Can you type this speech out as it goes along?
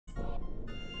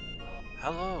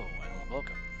Hello and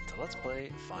welcome to Let's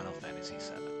Play Final Fantasy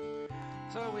VII.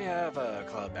 So we have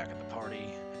Cloud back at the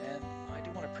party, and I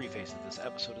do want to preface that this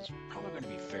episode is probably going to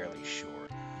be fairly short.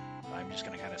 I'm just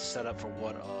going to kind of set up for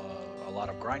what a lot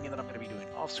of grinding that I'm going to be doing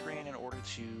off screen in order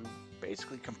to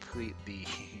basically complete the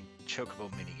Chocobo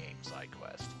minigame side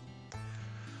quest.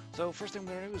 So first thing I'm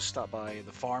going to do is stop by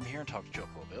the farm here and talk to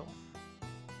Chocobo Bill,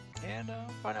 and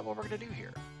find out what we're going to do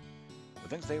here.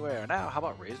 With things the way they are now, how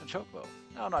about raising a Chocobo?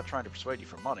 Now, I'm not trying to persuade you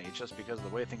for money, it's just because of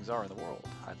the way things are in the world.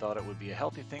 I thought it would be a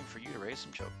healthy thing for you to raise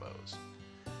some Chocobos.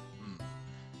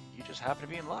 You just happen to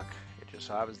be in luck. It just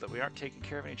happens that we aren't taking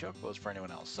care of any Chocobos for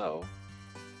anyone else, so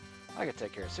I could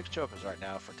take care of 6 Chocos right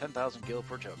now for 10,000 gil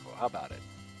per Choco. How about it?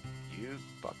 You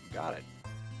fucking got it.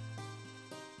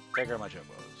 Take care of my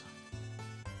Chocobos.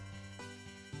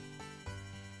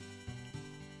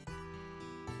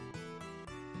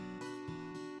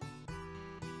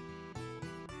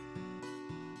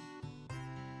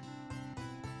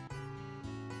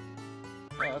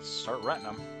 Yeah, let's start renting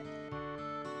them.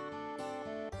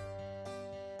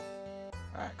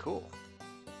 Alright, cool.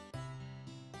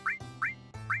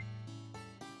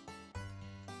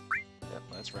 Yep,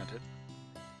 that's rented.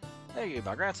 Thank you.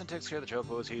 My grandson takes care of the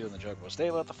Chocobos. He's in the Chocobo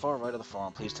stable at the far right of the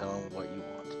farm. Please tell him what you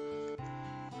want.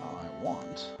 I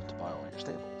want to buy all your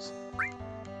stables.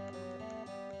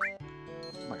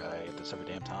 Oh my god, I get this every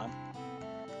damn time.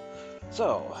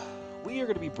 So, we are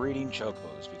going to be breeding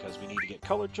Chocobos because we need to get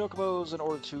colored Chocobos in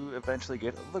order to eventually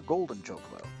get the golden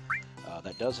Chocobo.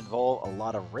 That does involve a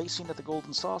lot of racing at the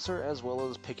Golden Saucer as well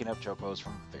as picking up Chocobos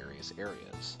from various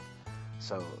areas.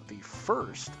 So the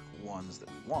first ones that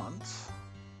we want,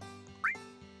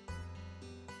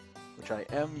 which I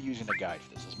am using a guide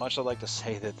for this. As much as I like to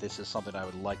say that this is something I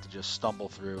would like to just stumble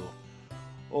through,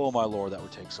 oh my lord, that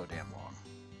would take so damn long.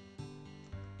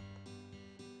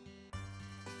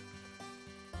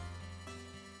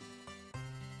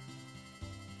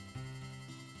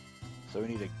 So we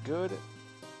need a good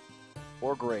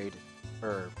or grade,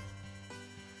 to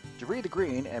read the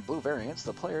green and blue variants,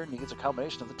 the player needs a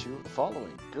combination of the two of the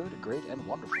following: good, great, and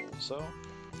wonderful. So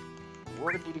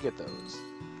we're going to need to get those.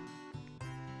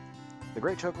 The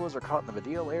great Chocobos are caught in the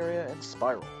Medial area and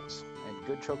spirals, and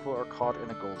good Chocobo are caught in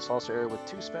a gold saucer area with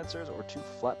 2 Spencers or 2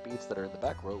 flat beats that are in the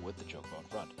back row with the Chocobo in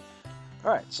front.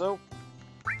 Alright, so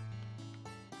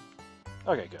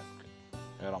okay, good.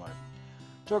 Got all my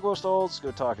Chocobo stalls.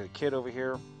 Go talk to the kid over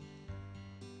here.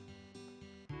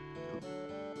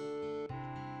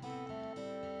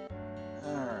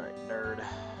 Alright, nerd.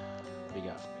 What do you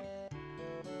got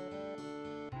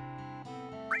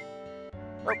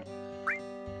for me?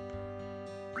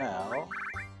 Oh. Now,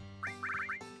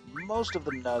 most of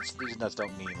the nuts, these nuts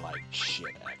don't mean like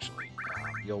shit, actually.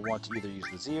 You'll want to either use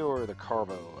the Zeo or the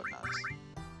Carbo nuts.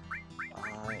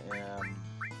 I am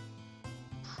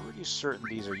pretty certain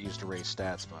these are used to raise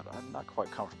stats, but I'm not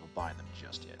quite comfortable buying them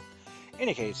just yet. In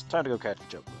any case, time to go catch the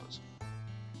Chocobos,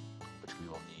 which we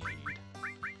will need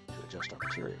to adjust our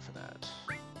materia for that.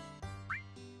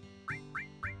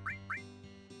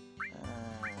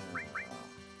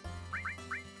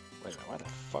 Wait a minute, why the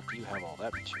fuck do you have all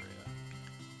that materia?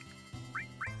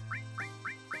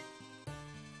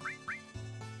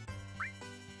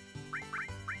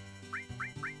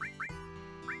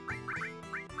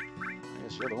 I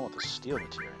guess you're the one with the steel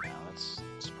material now, that's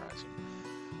surprising.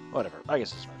 Whatever, I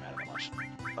guess it doesn't really matter that much.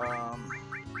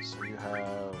 So you have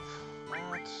that.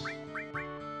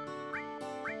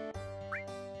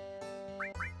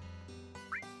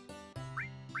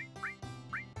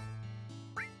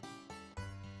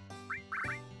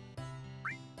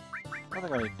 I don't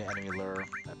think I need an enemy lure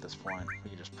at this point. We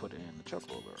can just put in the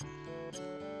Chocobo lure.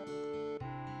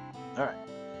 Alright.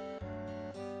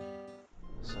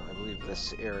 So I believe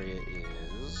this area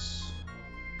is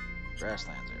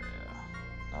Grasslands area.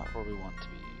 Not where we want to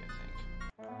be, I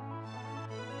think.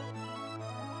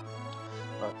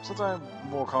 But since I'm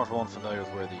more comfortable and familiar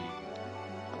with where the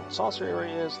saucer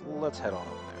area is, let's head on over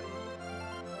there.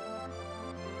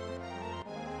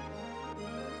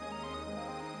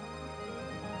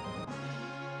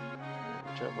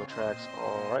 Chocobo tracks,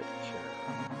 alright, sure.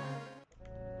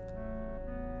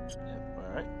 Yep,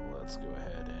 alright, let's go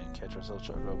ahead and catch ourselves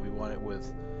Chocobo. We want it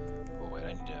with... Oh wait,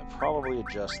 I need to probably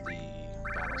adjust the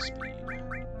battle speed.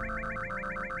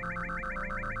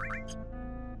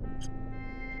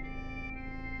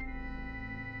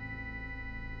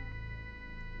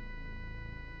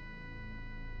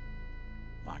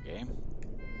 My game.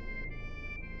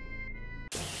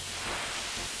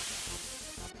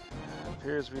 It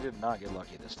appears we did not get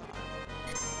lucky this time.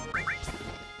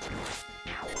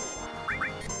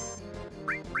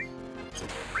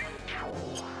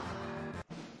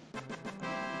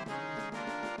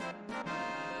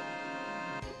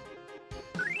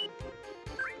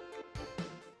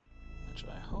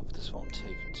 this won't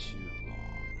take too long.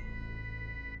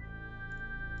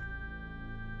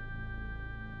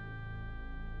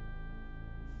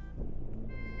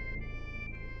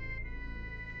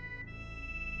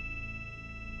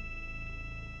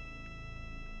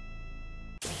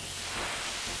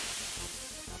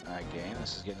 Alright, game,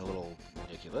 this is getting a little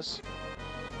ridiculous.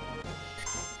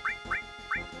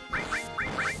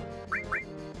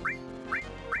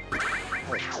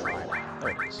 Let's try now.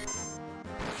 There it is.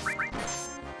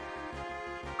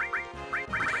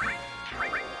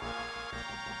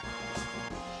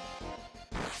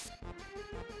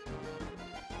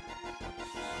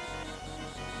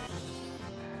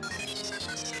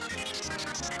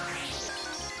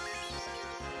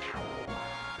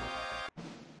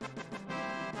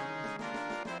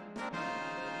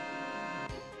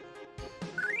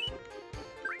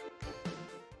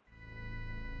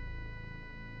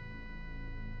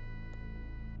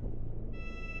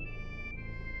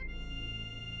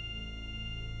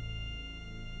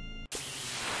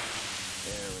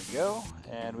 Go,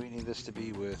 and we need this to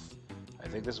be with, I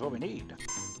think this is what we need.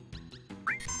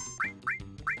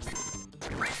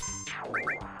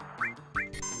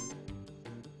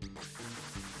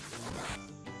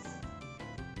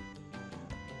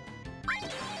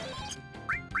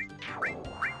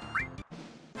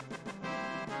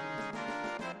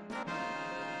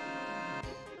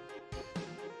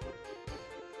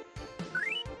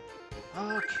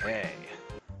 Okay,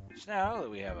 so now that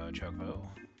we have a Chocobo,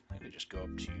 just go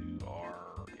up to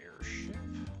our airship.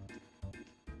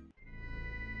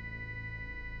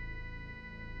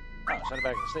 Oh, send it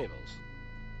back to the stables.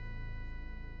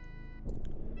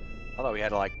 Although we had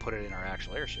to like put it in our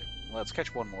actual airship. Let's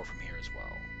catch one more from here as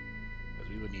well, because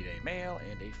we would need a male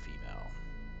and a female.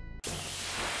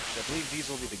 So I believe these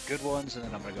will be the good ones, and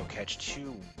then I'm gonna go catch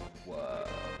two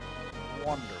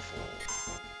wonderful.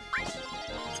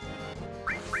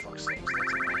 For fuck's sake,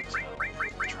 that's annoying as hell.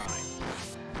 I'm trying.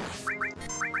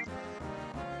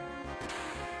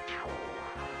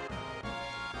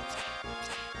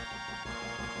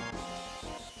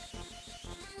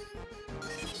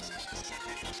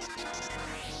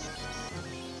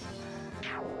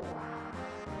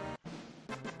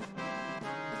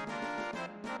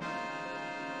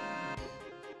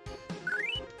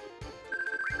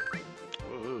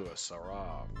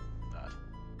 Sarah.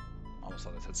 Almost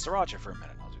thought I said sriracha for a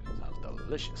minute. That sounds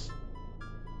delicious.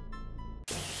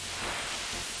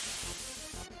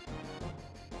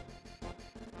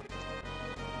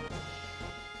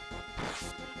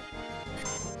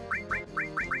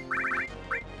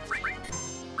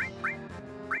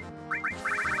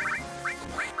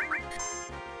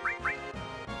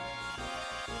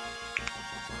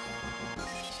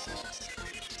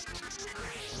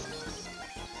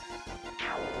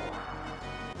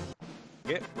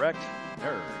 Get wrecked,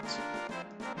 nerds.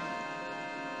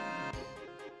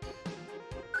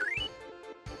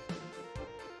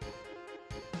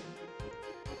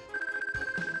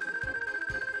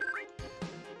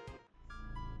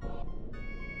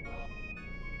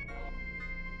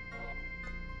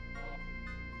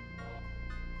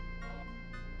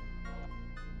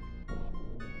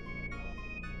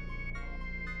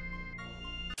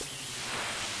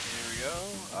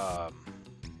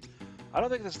 I don't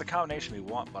think this is the combination we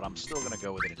want, but I'm still going to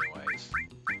go with it anyways.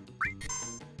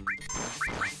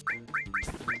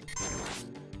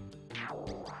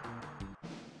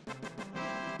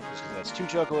 Just because that's two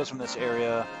Chocobos from this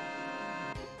area.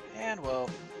 And, well,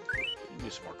 we can do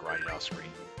some more grinding off screen.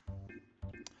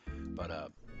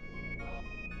 But,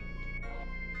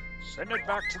 send it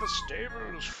back to the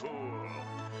stables, fool.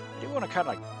 I do want to kind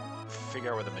of, like,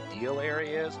 figure out where the Medial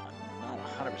area is. I'm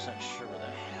not 100% sure where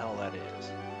the hell that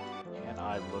is.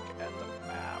 I look at the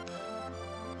map.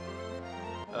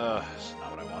 It's not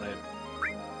what I wanted.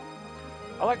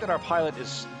 I like that our pilot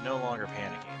is no longer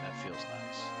panicking. That feels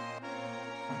nice.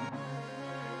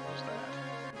 What was that?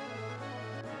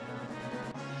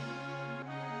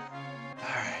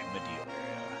 Alright, Medial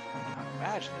area. I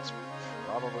imagine it's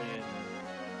probably in...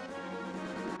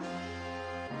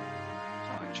 It's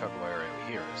not like Chocobo area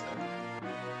here, is there?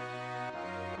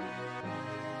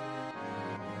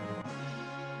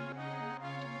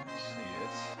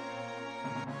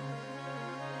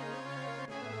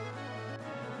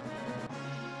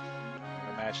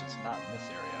 It's not in this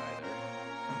area either.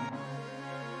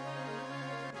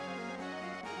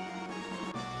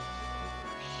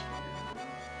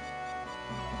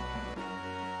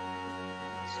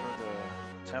 That's where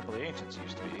the Temple of the Ancients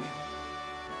used to be.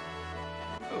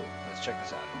 Oh, let's check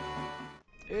this out.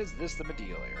 Is this the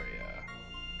Medial area?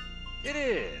 It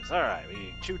is! Alright, we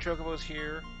need two Chocobos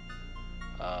here.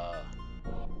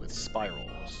 with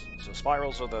spirals. So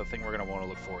spirals are the thing we're going to want to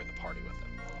look for in the party with them.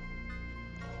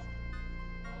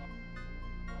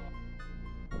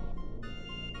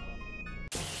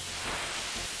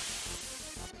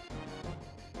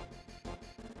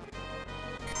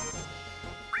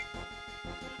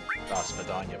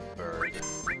 Spadanya bird.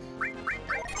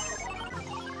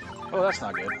 Oh, that's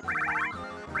not good.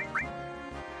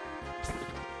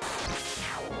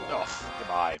 Oh,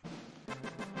 goodbye.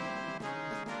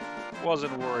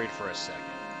 Wasn't worried for a second.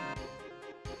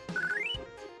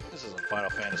 This isn't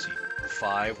Final Fantasy V,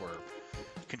 where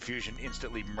confusion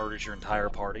instantly murders your entire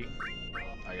party.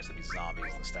 I guess it'd be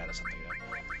zombies, the status of the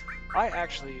I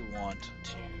actually want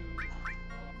to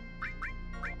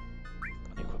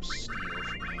unequip steel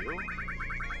from you.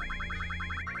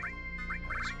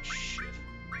 Some shit.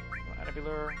 Enemy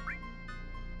lure.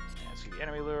 Yeah, see the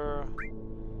enemy lure.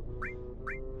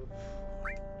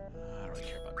 I don't really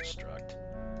care about destruct.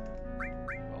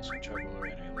 Also Choco lure,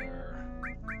 enemy lure.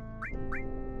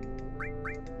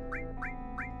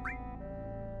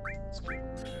 Let's get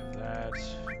rid of that.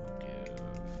 Give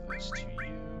this to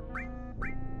you.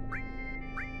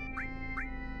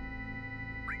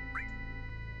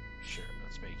 Sure,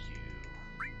 let's make you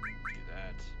do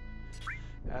that.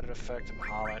 Added effect of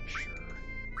Bahamut, sure.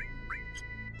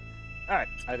 Alright,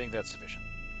 I think that's sufficient.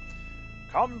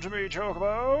 Come to me,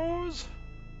 Chocobos!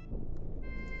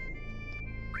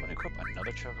 Want to equip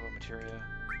another Chocobo materia?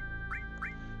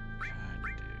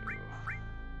 Kinda do. Do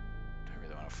I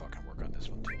really want to fucking work on this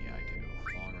one too? Yeah, I do.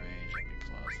 Long range, MP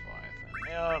plus, Leviathan.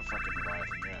 Yeah, fucking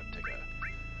Leviathan,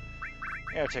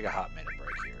 you're gonna take a hot minute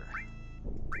break here.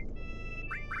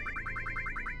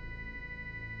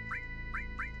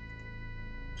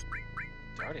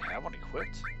 Do I already have one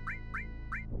equipped?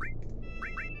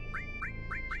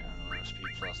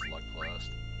 Speed plus, luck plus.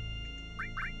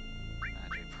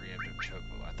 Magic preemptive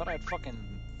Chocobo. I thought I had fucking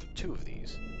 2 of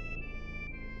these.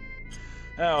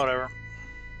 Oh, whatever.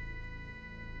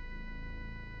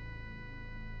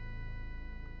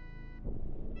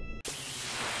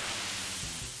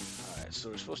 Alright, so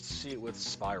we're supposed to see it with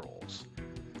spirals.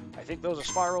 I think those are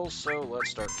spirals, so let's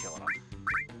start killing them.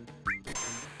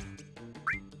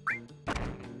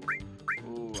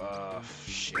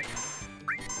 Shit.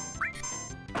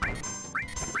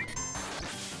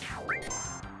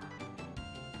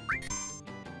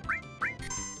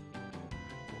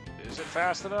 Is it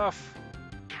fast enough?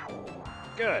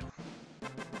 Good.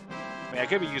 I mean, I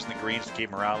could be using the greens to keep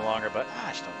them around longer, but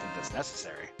I just don't think that's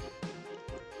necessary.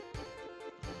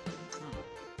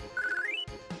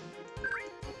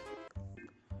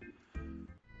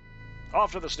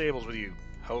 Off to the stables with you,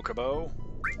 Chocobo.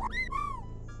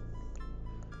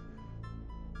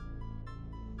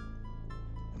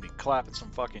 Clapping some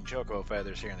fucking Choco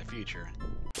feathers here in the future.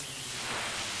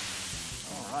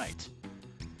 Alright.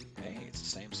 Hey, it's the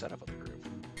same setup of the group.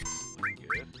 Looking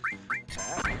good.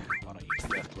 Attack. Why don't you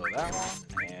death blow that one?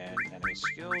 And enemy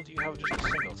skill, do you have just a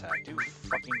single attack? Do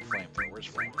fucking flamethrower. Where's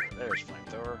flamethrower? There's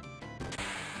flamethrower.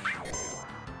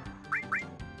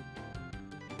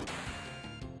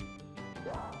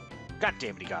 God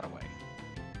damn it, he got away.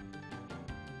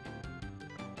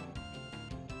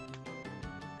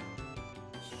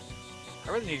 I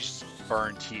really need to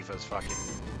burn Tifa's fucking...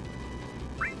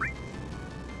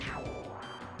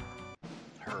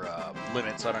 her,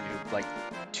 limits. I don't need to, like,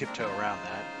 tiptoe around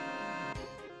that.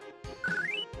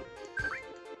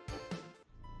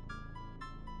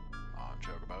 On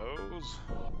Chocobos.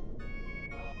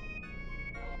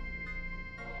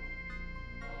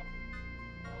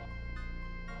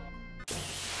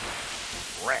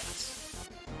 Rats.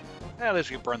 At least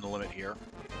we can burn the limit here.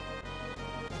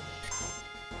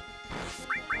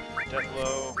 Death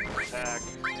blow, attack,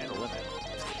 and a limit.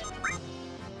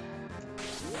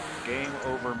 Game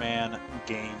over, man.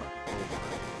 Game over.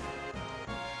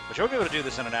 But you won't be able to do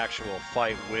this in an actual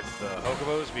fight with the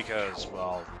Chocobos because,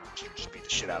 well, just beat the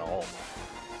shit out of all of them.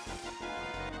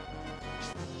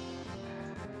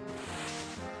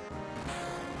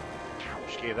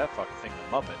 Just gave that fucking thing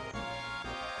the Muppet.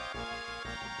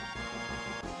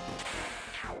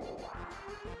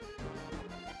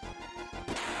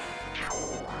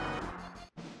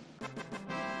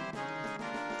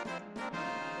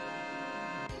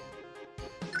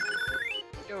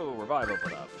 Revive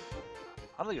open up.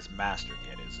 I don't think it's mastered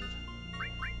yet, is it?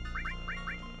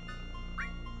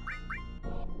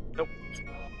 Nope.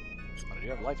 But I do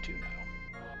have life 2 now.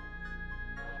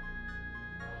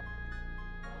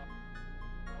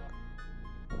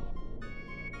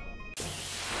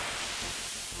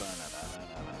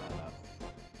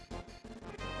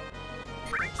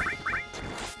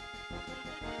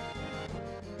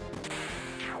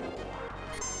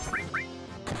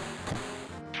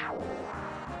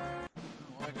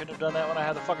 done that when I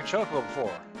had the fucking Chocobo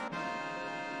before.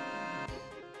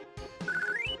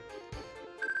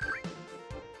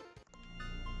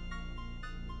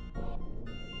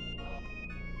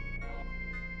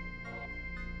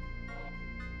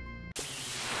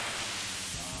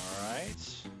 Alright.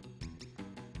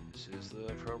 This is the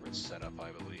appropriate setup,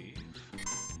 I believe.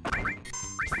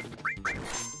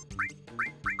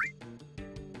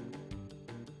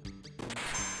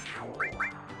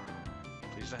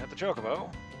 Please don't hit the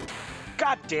Chocobo.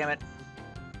 God damn it!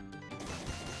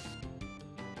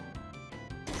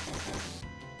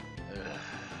 Ugh.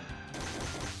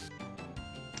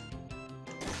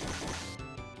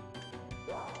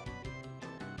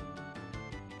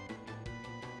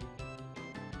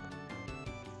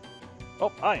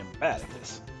 Oh, I am bad at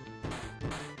this.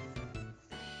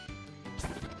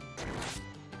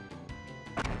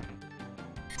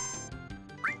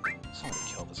 Somebody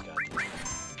kill this guy.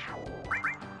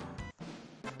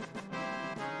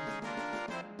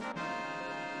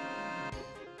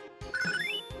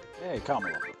 Hey, calm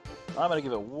level. I'm gonna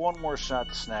give it one more shot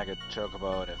to snag a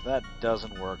Chocobo, and if that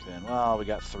doesn't work, then, well, we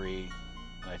got 3.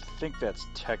 And I think that's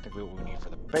technically what we need for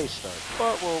the base start,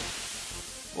 but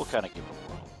we'll kind of give it a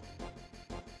whirl.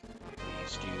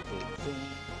 These stupid things.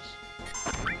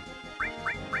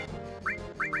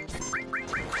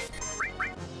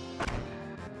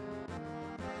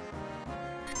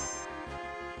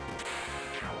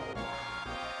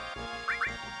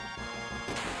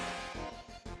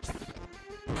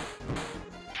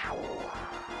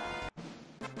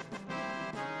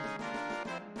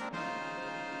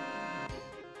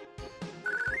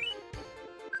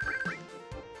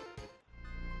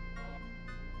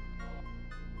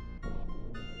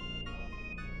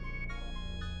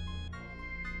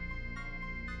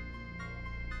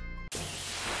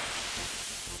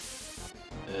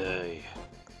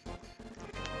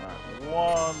 Alright,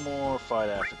 one more fight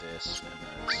after this, and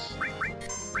that's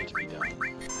it to be done.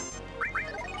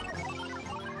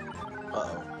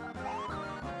 Uh-oh.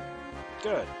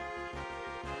 Good.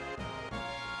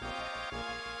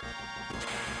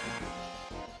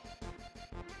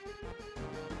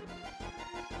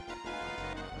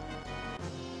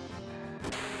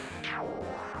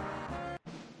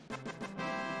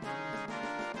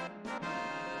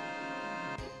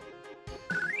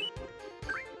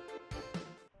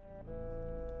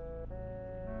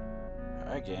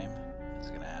 Alright, game. This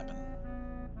is gonna happen.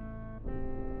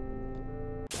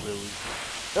 Will we?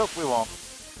 Nope, we won't.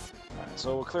 Alright,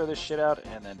 so we'll clear this shit out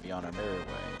and then be on our merry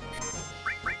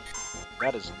way.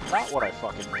 That is not what I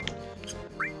fucking...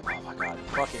 Oh my god,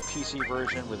 fucking PC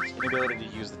version with its inability to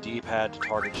use the D-pad to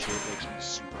target shit makes me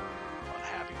super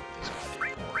unhappy with this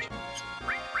goddamn port.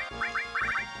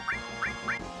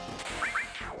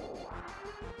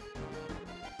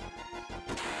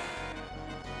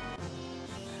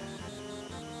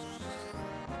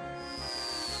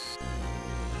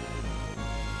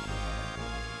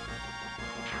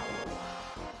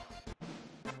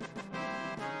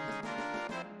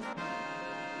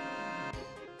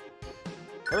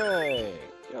 Hooray!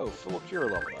 Yo, full cure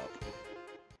leveled up.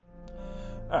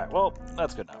 Alright, well,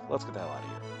 that's good enough. Let's get the hell out of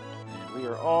here. And we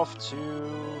are off to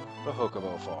the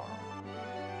Chocobo farm.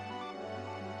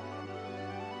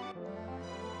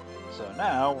 So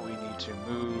now we need to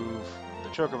move the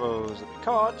Chocobos that we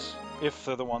caught, if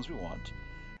they're the ones we want,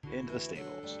 into the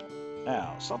stables.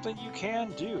 Now, something you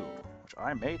can do, which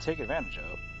I may take advantage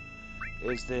of,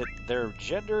 is that their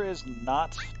gender is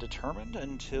not determined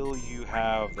until you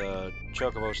have the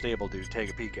Chocobo stable dude take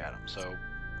a peek at them. So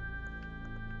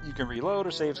you can reload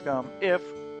or save scum if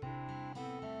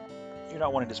you're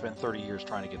not wanting to spend 30 years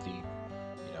trying to get the,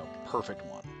 perfect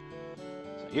one.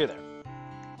 So you're there.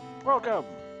 Welcome!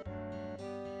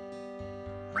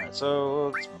 Alright, so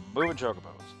let's move in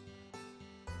Chocobos.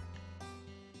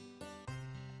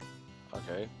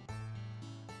 Okay.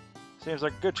 Seems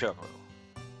like a good Chocobo.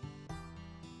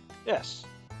 Yes.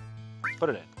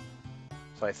 Put it in.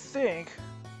 So I think...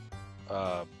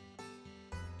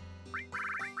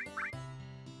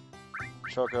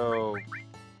 Choco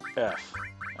F.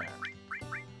 There.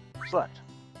 Select.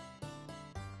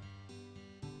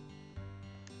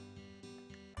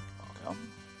 Welcome.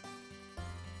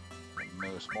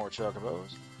 Move some more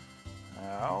Chocobos.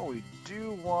 Now we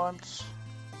do want...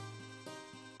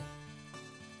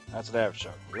 That's an average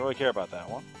Choco. We really care about that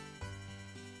one.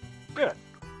 Good.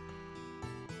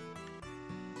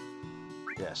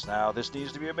 Yes, now this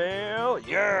needs to be a male.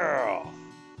 Yeah!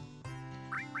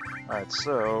 Alright,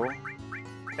 so...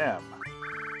 M.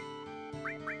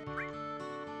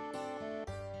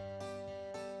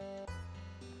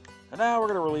 And now we're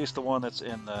going to release the one that's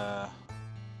in the... Alright,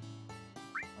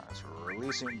 so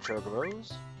releasing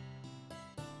Chocobos.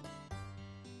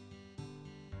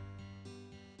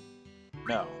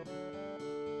 No.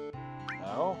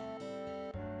 No?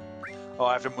 Oh,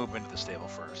 I have to move them into the stable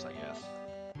first, I guess.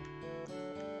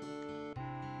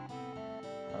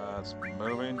 It's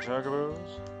moving Chocobos.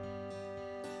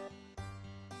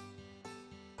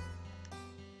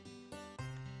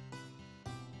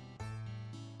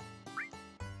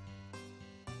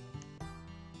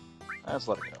 Let's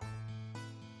let it go.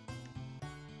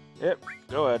 Yep,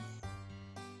 go ahead.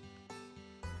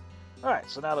 Alright,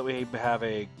 so now that we have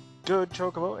a good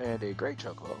Chocobo and a great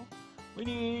Chocobo, we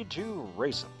need to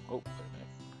race them. Oh, wait a minute.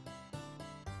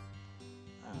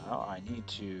 Now I need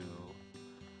to...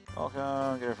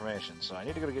 Welcome, get information. So I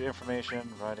need to go to get information,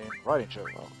 writing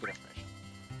Chocobo, get information.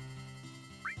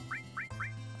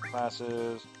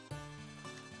 Classes.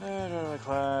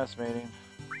 Class, mating.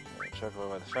 Chocobo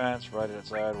by the fence, right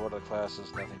outside. What are the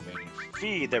classes? Nothing mating.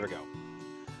 Feed, there we go.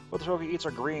 What the Choco eats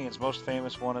are greens. Most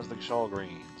famous one is the shawl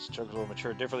greens. Chocos will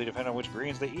mature differently depending on which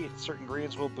greens they eat. Certain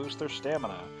greens will boost their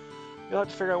stamina. You'll have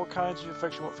to figure out what kinds of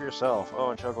infection you want for yourself. Oh,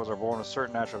 and Chocos are born with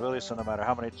certain natural abilities, so no matter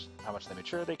how much they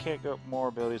mature, they can't get more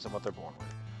abilities than what they're born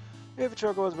with. If a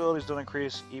Chocobo's abilities don't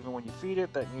increase even when you feed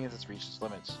it, that means it's reached its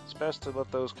limits. It's best to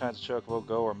let those kinds of Chocobo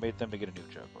go or mate them to get a new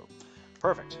Chocobo.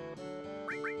 Perfect.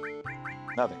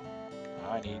 Nothing.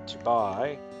 I need to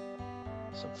buy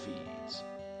some feeds.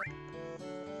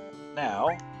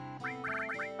 Now,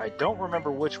 I don't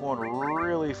remember which one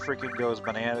really freaking goes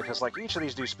banana, because like each of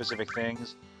these do specific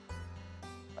things.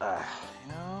 You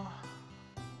know,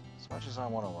 as much as I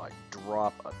want to like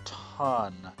drop a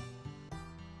ton,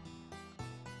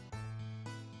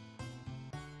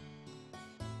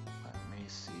 let me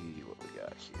see what we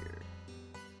got here.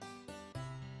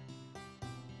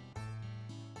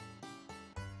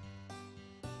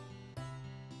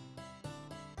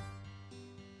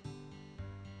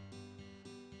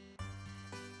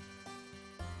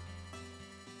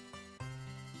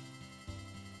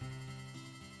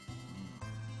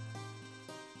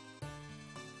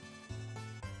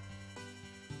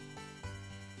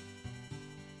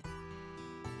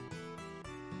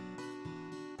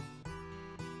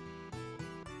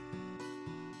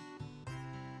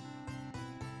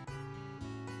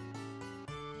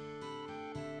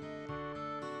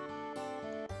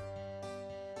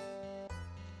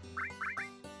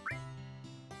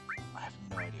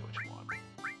 No idea which one.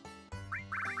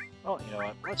 Well, you know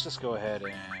what? Let's just go ahead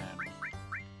and...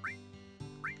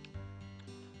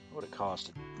 What would it cost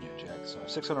to inject? So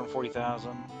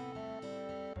 640,000.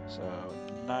 So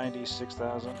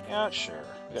 96,000. Yeah, sure.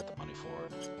 We got the money for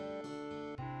it.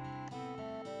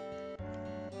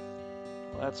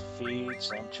 Let's feed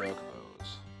some Chocobos.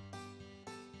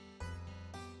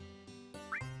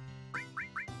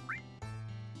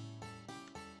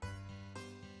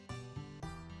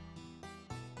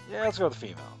 Yeah, let's go with the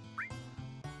female.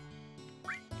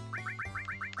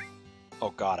 Oh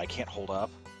god, I can't hold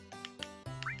up.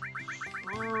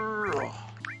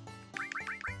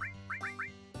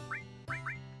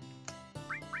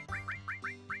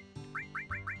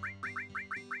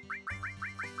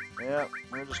 Yep,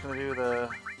 we're just gonna do the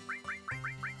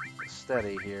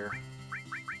steady here.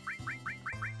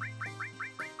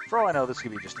 For all I know, this could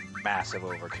be just a massive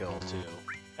overkill too.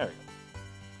 There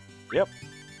we go. Yep.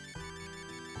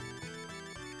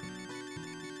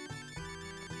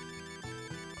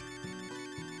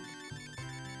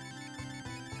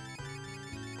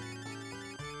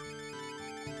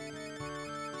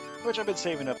 Which I've been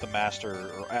saving up the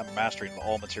mastering of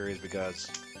all materials because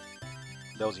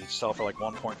those each sell for like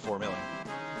 1.4 million.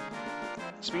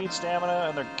 Speed, stamina,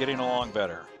 and they're getting along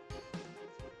better.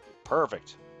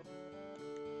 Perfect.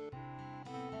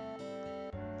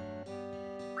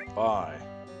 Buy.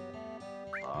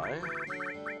 Buy.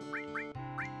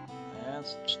 And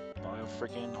let's just buy a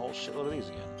freaking whole shitload of these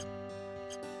again.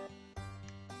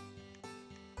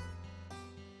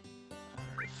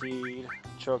 Feed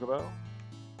Chocobo.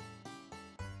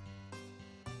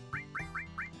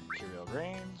 Cereal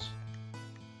grains.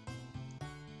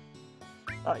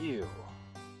 Not you.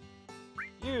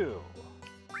 You!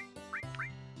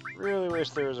 Really wish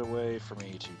there was a way for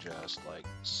me to just, like,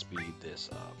 speed this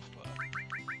up, but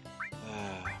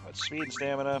speed and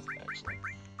stamina, excellent.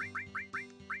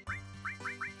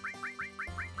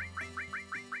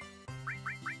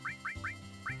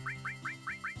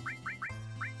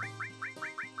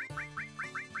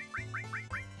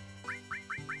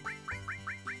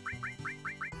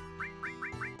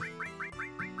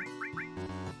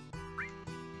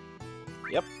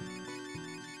 Yep.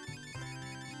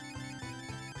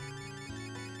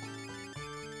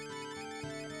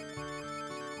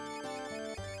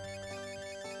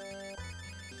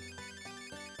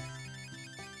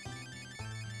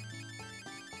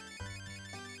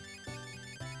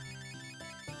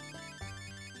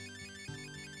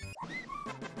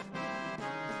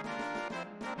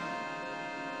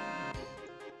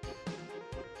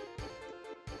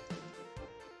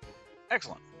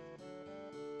 Excellent.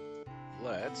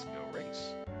 Let's go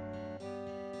race.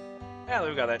 Now that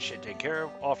we've got that shit taken care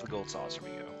of, off the gold saucer we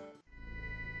go.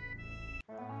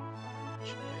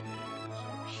 Which is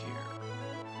over here.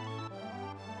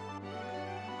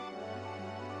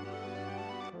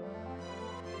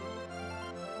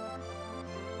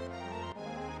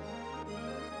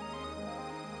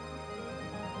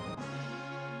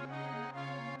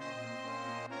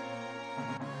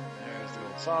 There's the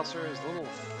gold saucer, is the little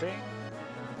thing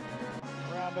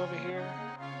around over here.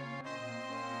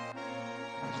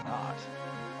 It's not.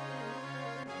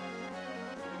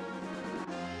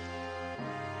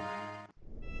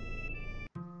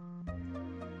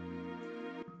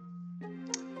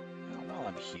 Well, while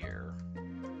I'm here,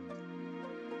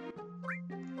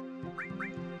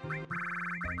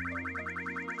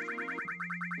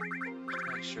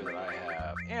 make sure that I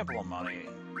have ample amount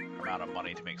of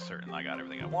money to make certain I got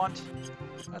everything I want.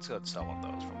 Let's go ahead and sell one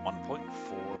of those for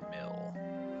 1.4 mil,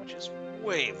 which is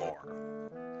way more.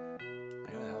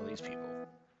 Who the hell are these people?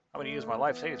 I'm going to use my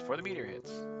life savings before the meteor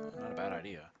hits. Not a bad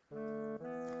idea. I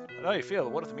know how you feel,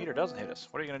 but what if the meteor doesn't hit us?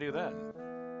 What are you going to do then?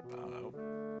 I don't know.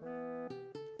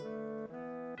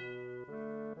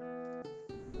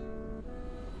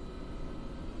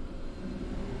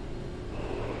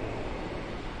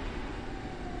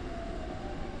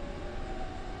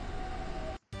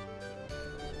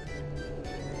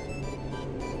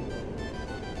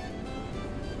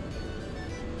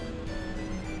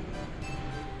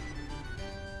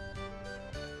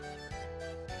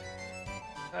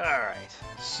 Alright,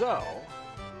 so,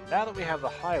 now that we have the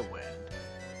high wind,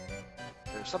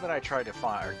 there's something I tried to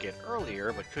find or get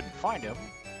earlier but couldn't find him,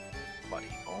 but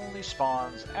he only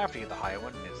spawns after you get the high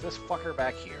wind, and it's this fucker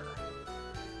back here.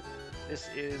 This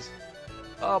is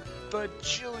a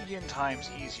bajillion times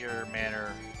easier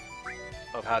manner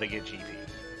of how to get GP.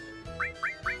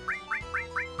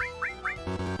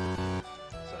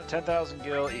 So 10,000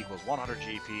 gil equals 100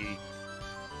 GP.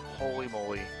 Holy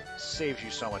moly, saves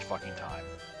you so much fucking time.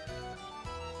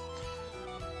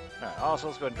 Alright, also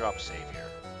let's go ahead and drop a save here.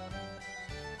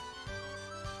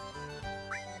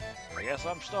 I guess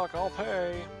I'm stuck, I'll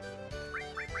pay.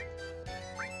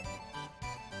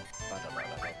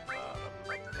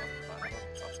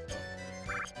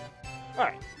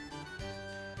 Alright.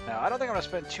 Now, I don't think I'm going to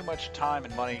spend too much time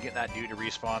and money getting that dude to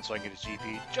respawn so I can get his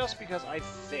GP, just because I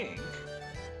think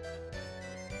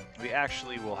we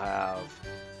actually will have...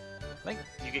 I think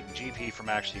you get GP from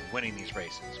actually winning these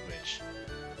races, which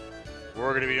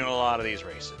we're going to be doing a lot of these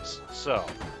races. So,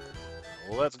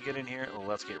 let's get in here and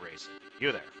let's get racing.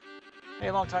 You there.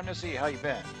 Hey, long time no see. How you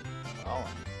been? Well,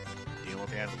 dealing with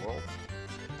the end of the world.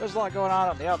 There's a lot going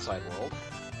on the outside world.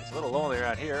 It's a little lonely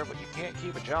around here, but you can't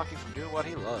keep a jockey from doing what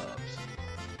he loves.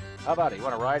 How about it? You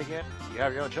want to ride again? You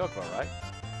have your own Chocobo, right?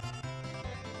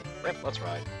 Yep, let's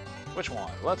ride. Which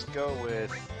one? Let's go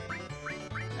with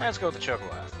the Choco.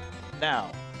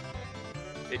 Now,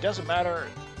 it doesn't matter,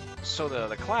 so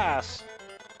the class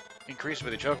increases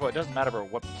with the Chocobo, it doesn't matter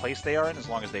what place they are in as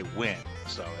long as they win.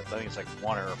 So I think it's like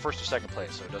one or first or second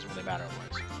place, so it doesn't really matter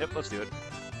otherwise. Yep, let's do it.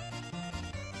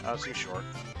 Oh, it's too short.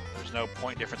 There's no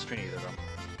point difference between either of them.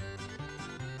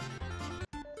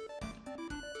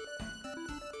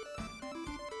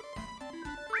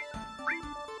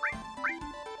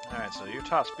 Alright, so your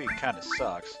top speed kind of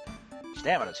sucks.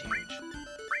 Stamina's huge.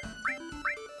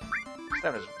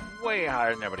 Stamina's way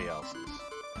higher than everybody else's.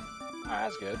 Alright,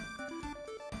 that's good.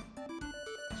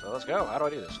 So let's go. How do I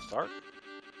do this? Start?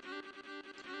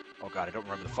 Oh god, I don't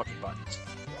remember the fucking buttons.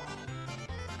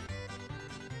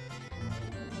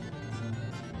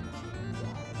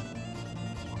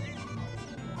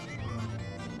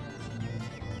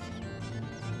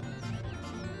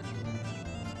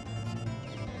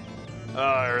 Oh,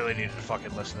 I really needed to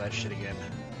fucking listen to that shit again.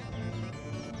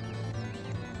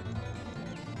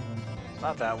 It's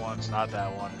not that one, it's not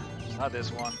that one. It's not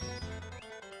this one.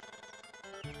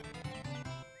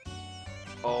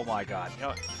 Oh my god. You know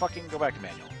what? Fucking go back to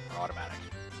manual. Or automatic.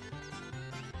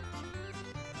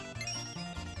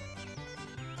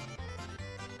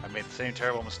 I made the same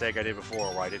terrible mistake I did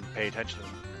before where I didn't pay attention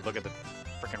and look at the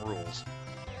frickin' rules.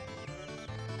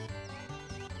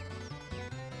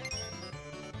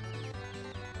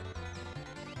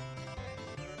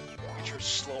 Get your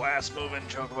slow ass moving,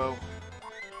 Chocobo.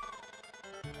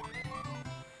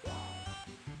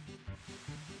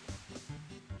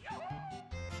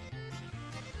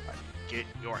 Get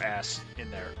your ass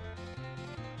in there.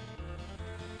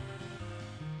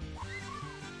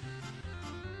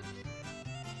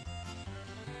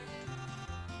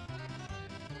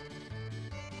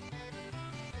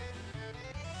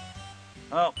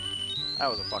 Oh, that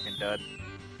was a fucking dud.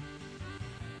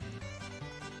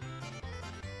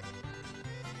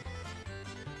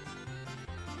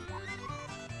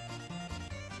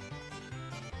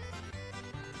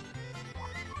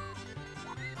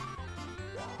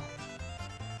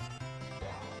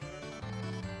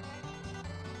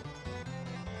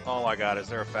 Oh my god, is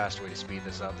there a fast way to speed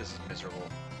this up? This is miserable.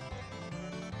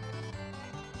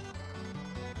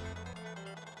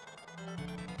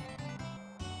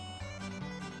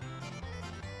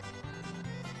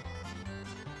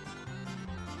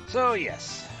 So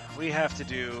yes, we have to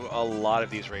do a lot of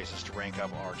these races to rank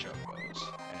up our Chocobos,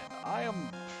 and I am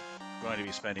going to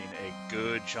be spending a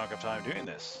good chunk of time doing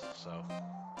this, so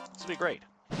this will be great.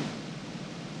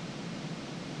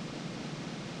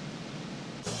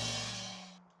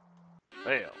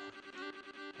 Fail.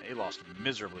 He lost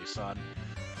miserably, son.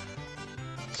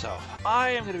 So I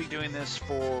am going to be doing this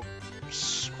for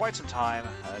quite some time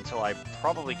until I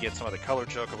probably get some of the colored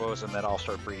Chocobos, and then I'll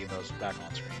start breeding those back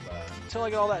on screen. But until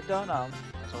I get all that done,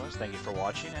 as always, thank you for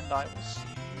watching, and I will see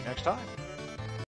you next time.